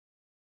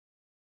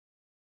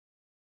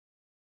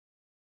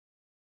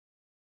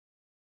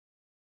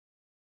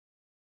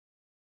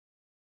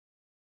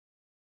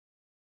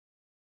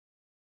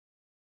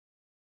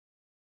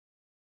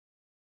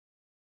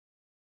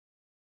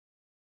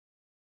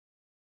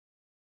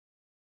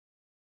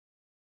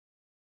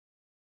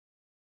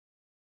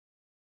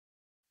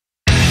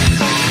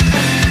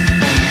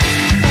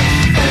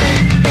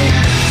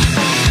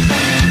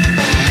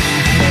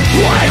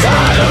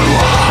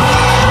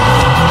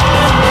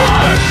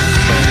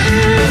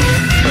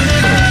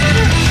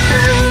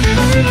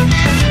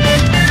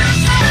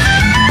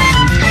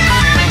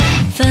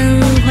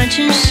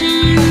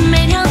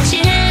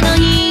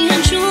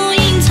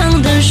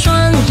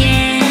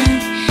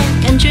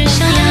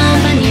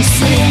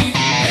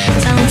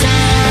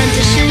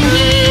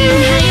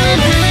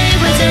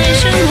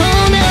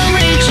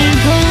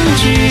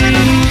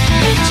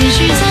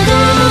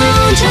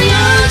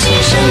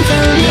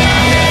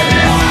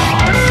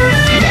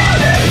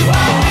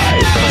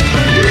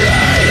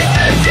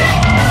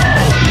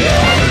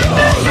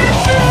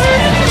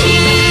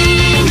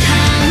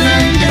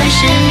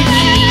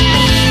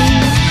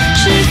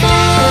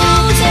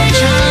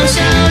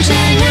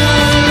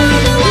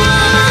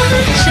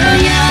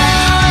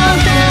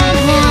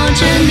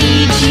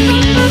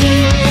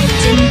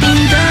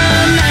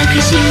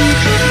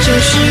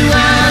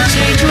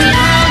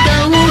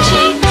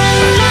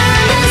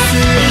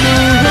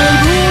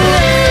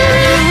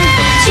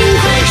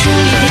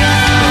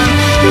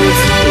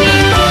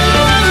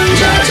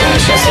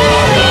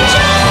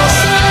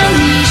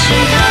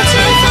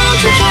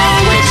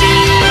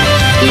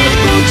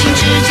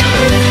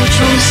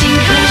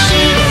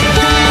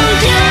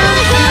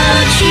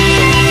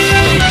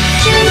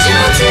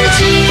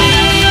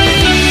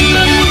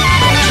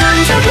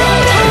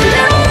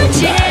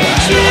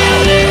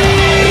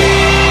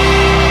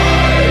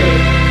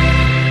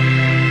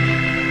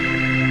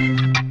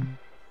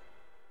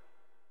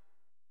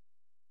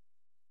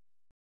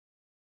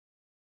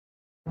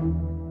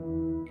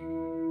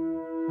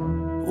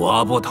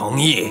我不同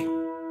意。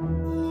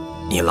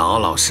你老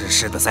老实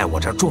实的在我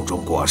这儿种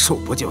果树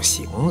不就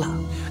行了？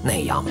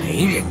那样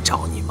没人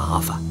找你麻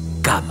烦，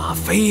干嘛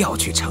非要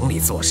去城里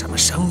做什么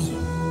生意？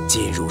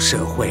进入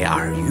社会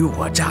尔虞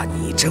我诈，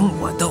你争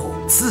我斗，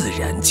自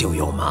然就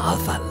有麻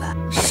烦了。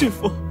师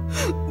傅，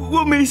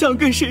我没想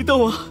跟谁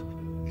斗啊，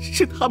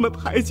是他们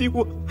排挤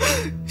我，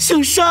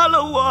想杀了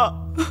我。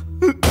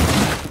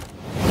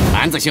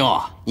蛮子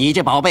兄，你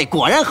这宝贝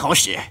果然好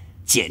使，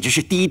简直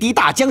是滴滴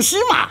大僵尸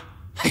嘛！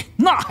嘿，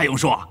那还用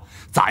说？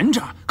咱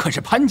这可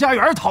是潘家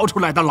园掏出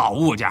来的老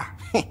物件。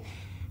嘿，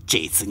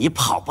这次你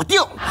跑不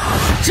掉。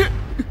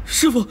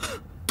师傅，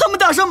他们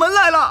打上门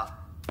来了。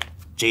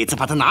这次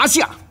把他拿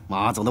下，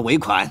马总的尾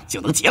款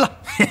就能结了。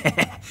嘿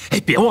嘿嘿，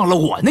别忘了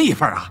我那一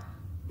份啊！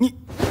你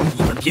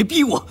们别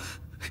逼我，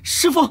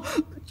师傅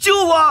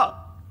救我！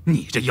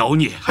你这妖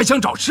孽还想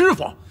找师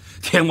傅？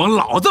天王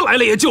老子来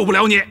了也救不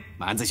了你！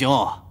蛮子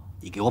兄，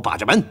你给我把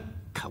着门，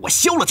看我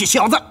削了这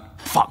小子！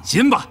放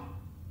心吧。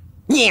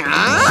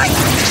呀！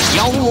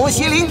妖魔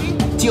邪灵，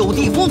就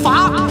地伏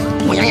法！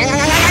我呀呀呀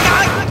呀呀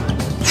呀！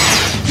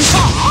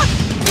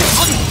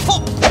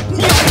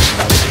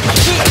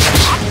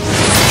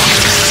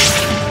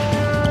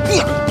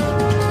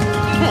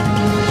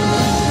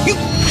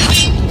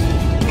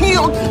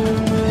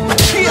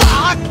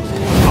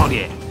老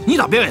李，你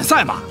打表演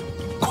赛嘛，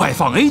快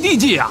放 AD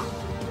技啊，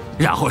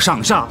然后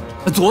上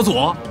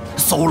左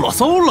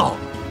solo。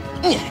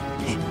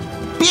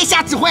别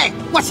瞎指挥，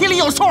我心里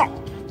有数。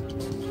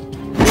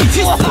你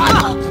去死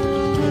吧！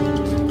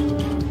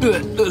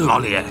老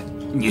李，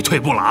你退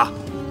步了啊，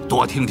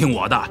多听听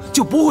我的，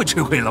就不会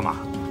吃亏了吗？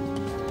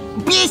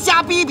别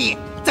瞎逼逼，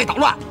再捣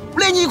乱，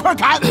连你一块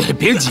砍！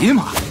别急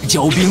嘛，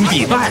骄兵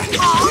必败。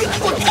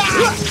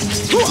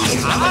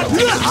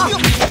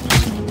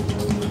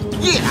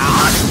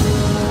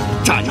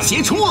战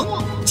邪除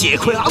恶，解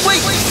困安危，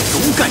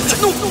勇敢震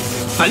怒，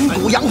焚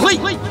骨扬灰，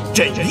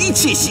震一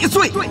切邪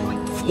祟，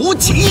扶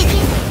起！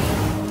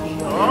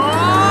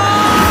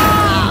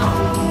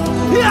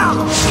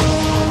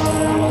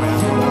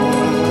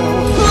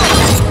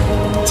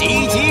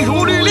急急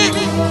如律令！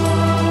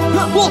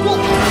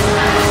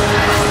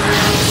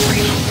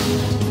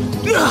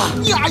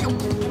呀呦，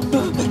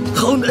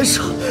好难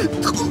受，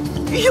头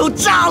要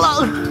炸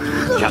了！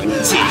让你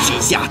见识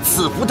一下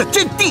赐福的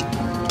真谛，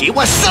给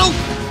我收！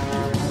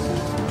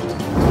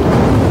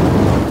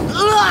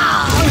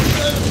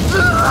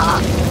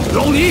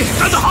老李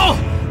干得好！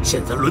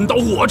现在轮到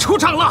我出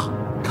场了，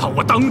看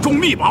我当众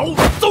密保，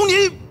揍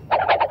你！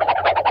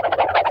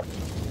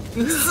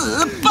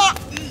死吧！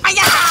哎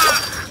呀！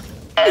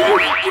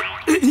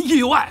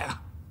意外啊！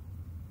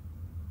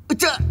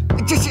这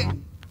是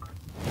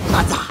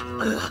蛮子，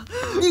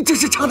你这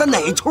是唱的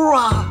哪出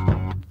啊？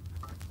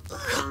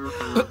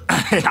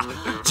哎呀，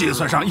计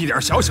算上一点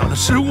小小的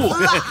失误，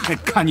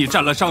看你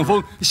占了上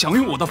风，想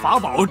用我的法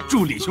宝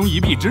助李兄一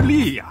臂之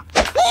力呀！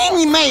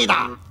你妹的，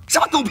什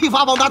么狗屁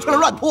法宝拿出来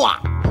乱扑啊！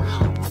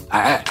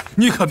哎，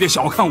你可别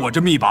小看我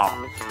这秘宝，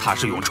它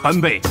是用川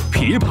贝、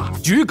枇杷、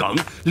桔梗、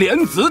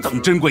莲子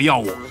等珍贵药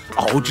物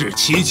熬制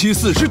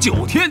77、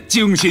49天，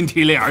精心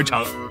提炼而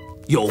成，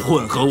又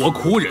混合我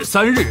苦忍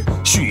3日，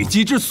蓄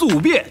积之宿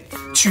便，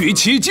取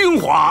其精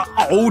华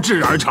熬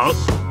制而成，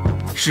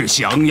是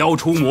降妖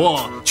除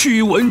魔、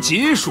驱蚊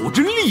解暑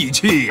之利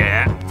器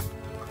也。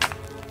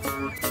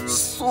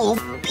宿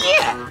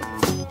便，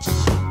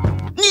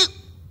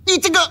你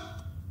这个，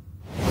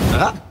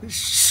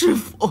师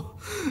傅，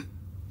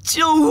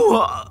救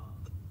我！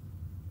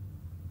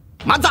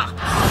蛮子，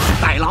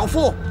待老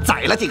夫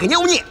宰了这个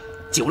妖孽，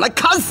就来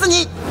砍死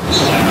你！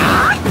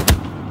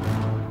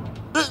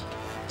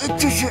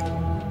这是，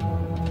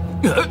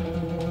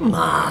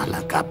妈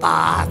了个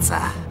巴子！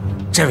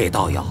这位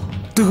道友，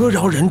得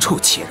饶人处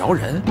且饶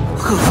人，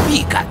何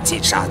必赶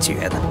尽杀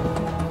绝呢？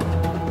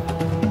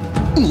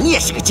你也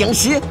是个僵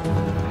尸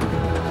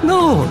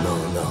 ？No，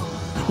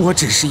 我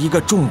只是一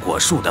个种果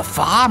树的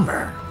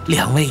farmer。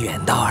两位远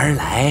道而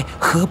来，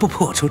何不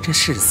破除这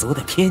世俗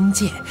的偏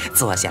见，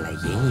坐下来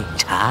饮饮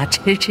茶，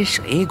吃吃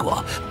水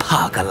果，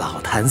泡个老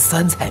坛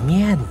酸菜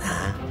面呢？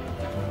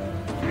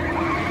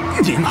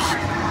您啊，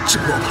这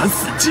落盘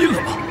死机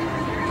了吗？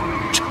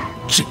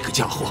这个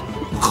家伙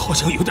好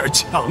像有点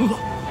强啊！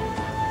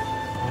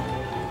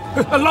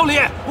老李，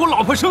我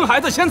老婆生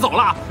孩子先走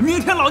了，明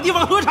天老地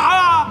方喝茶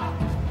啊！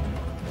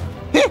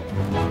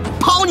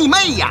跑你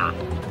妹呀！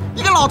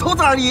一个老头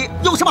子而已，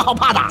有什么好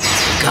怕的？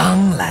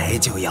刚来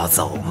就要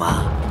走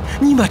吗？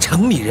你们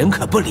城里人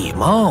可不礼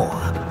貌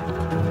啊！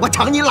我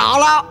承你老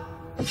了。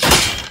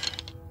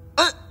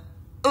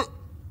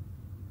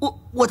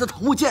我的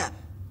头剑，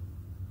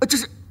这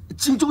是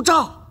金钟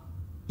罩。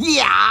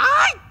呀，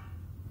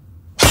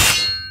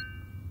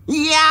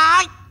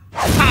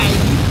太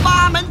乙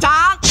八门掌。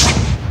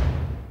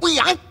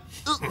呀，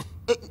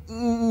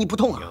你不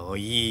痛啊？有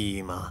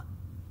意吗？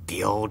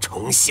雕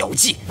虫小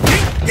技！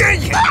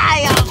哎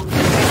呀！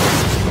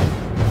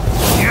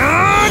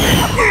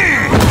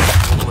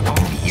不懂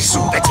礼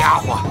数的家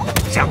伙，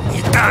让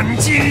你弹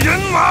尽人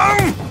亡！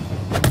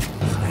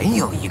还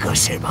有一个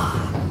是吧？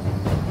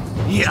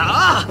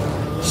呀，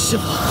师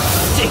傅，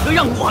这个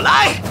让我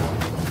来。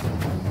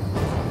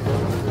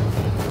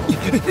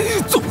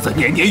粽子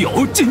年年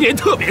有，今年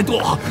特别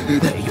多。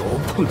哎呦，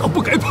碰到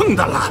不该碰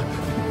的了。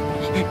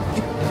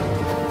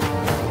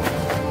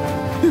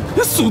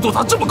速度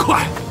咋这么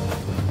快？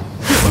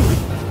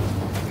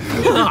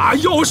啊，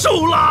要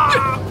瘦了！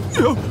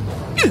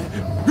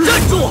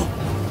站住！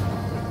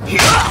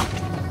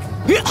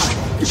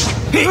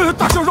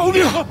大圣饶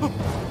命！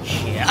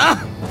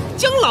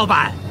姜老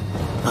板，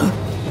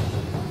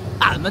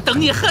俺们等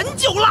你很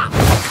久了。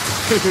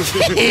嘿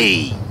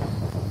嘿。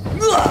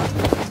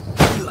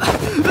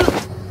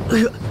哎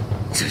呀，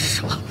这是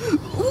什么？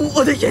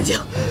我的眼睛！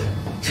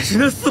这是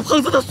那死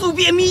胖子的宿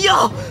便秘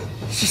药，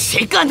是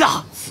谁干的？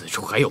此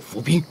处还有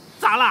伏兵，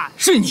咋了？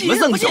是你们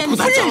3个小兔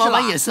崽子！姜老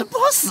板也是不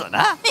好使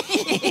的。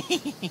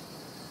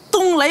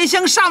东来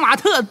乡杀马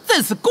特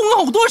在此恭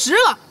候多时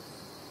了。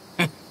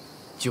哼，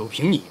就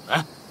凭你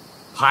们，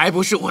还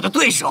不是我的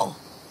对手？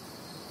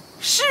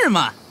是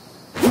吗？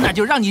那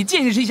就让你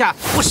见识一下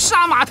我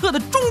杀马特的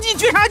终极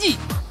绝杀技！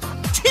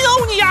去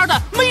欧你丫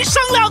的，没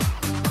商量！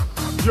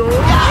你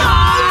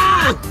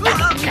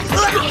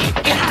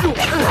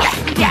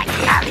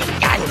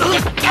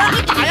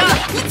打呀！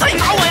你再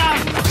打我呀！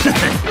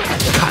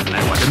看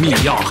来我的秘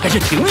药还是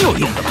挺有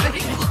用的吧？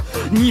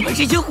你们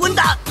这群混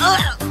蛋！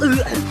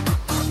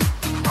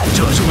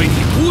这是为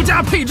你独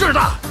家配置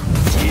的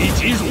积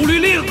极如律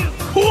令，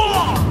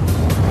嚯！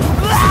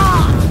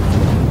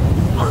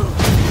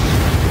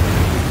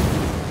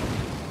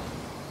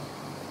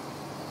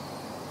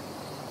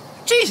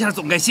这下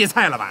总该歇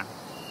菜了吧？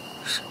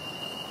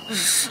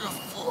师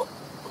傅，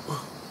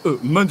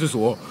慢着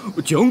说，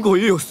姜哥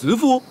也有师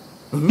傅。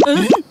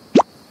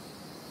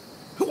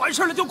完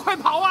事了就快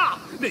跑啊！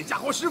那家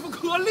伙师傅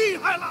可厉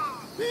害了。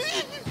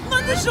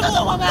慢着，师傅，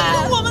我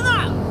们呢？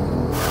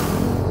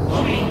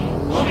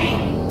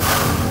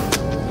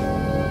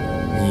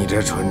你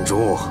这蠢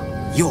猪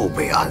又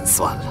被暗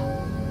算了。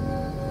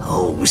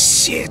Oh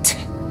shit！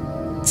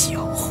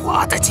 狡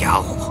猾的家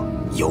伙，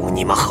有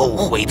你们后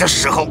悔的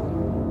时候。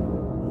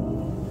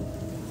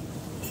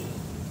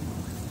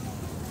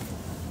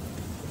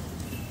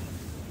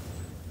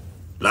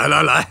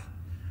来，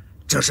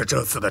这是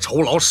这次的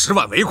酬劳10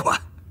万尾款。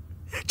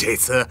这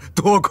次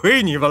多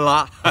亏你们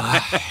了。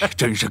哎，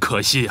真是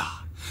可惜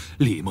啊！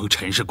李梦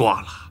辰是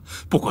挂了，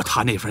不过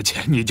他那份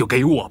钱你就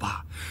给我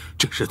吧，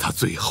这是他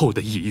最后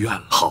的遗愿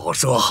了。好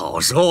说。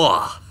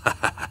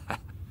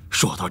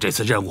说到这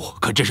次任务，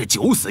可真是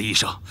九死一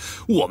生，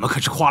我们可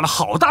是花了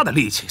好大的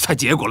力气才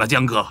结果了，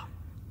江哥。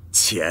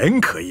钱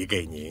可以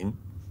给您，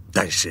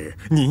但是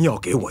您要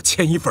给我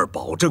签一份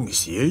保证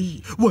协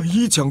议，万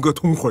一江哥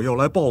同伙要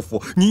来报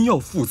复，您要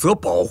负责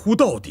保护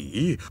到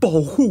底，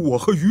保护我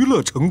和娱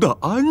乐城的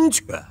安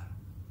全。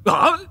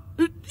啊，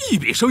一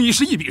笔生意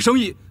是一笔生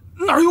意，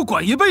哪有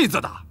管一辈子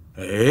的？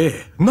哎，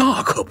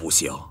那可不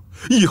行，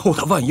以后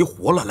他万一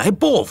活了来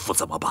报复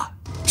怎么办？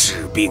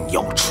治病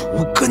要除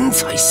根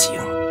才行。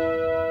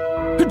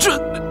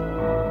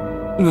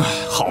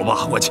好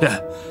吧，我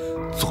签。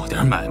做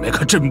点买卖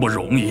可真不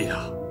容易呀！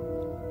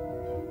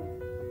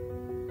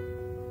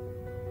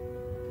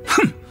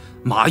哼，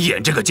马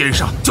眼这个奸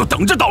商就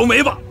等着倒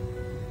霉吧！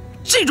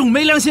这种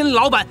没良心的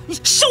老板，你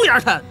收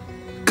眼他！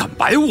敢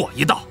摆我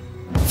一道，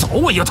早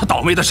晚有他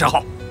倒霉的时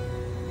候。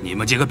你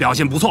们几个表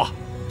现不错，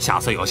下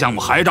次有项目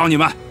还找你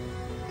们。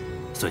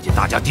最近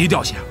大家低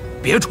调些，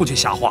别出去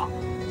瞎晃。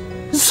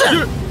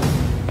是。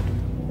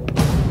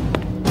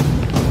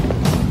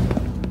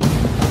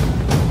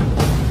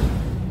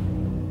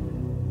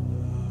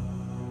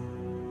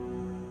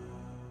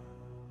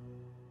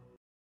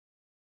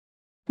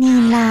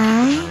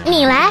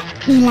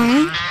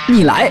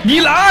你来，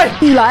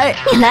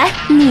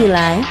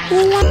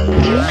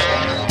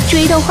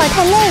追动画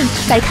太累，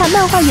来看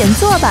漫画原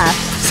作吧！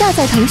下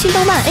载腾讯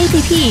动漫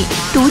APP，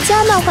 独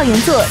家漫画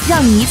原作，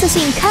让你一次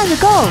性看个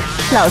够！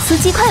老司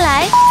机快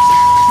来！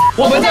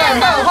我们在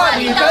漫画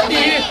里等你。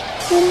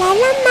你来了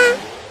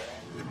吗？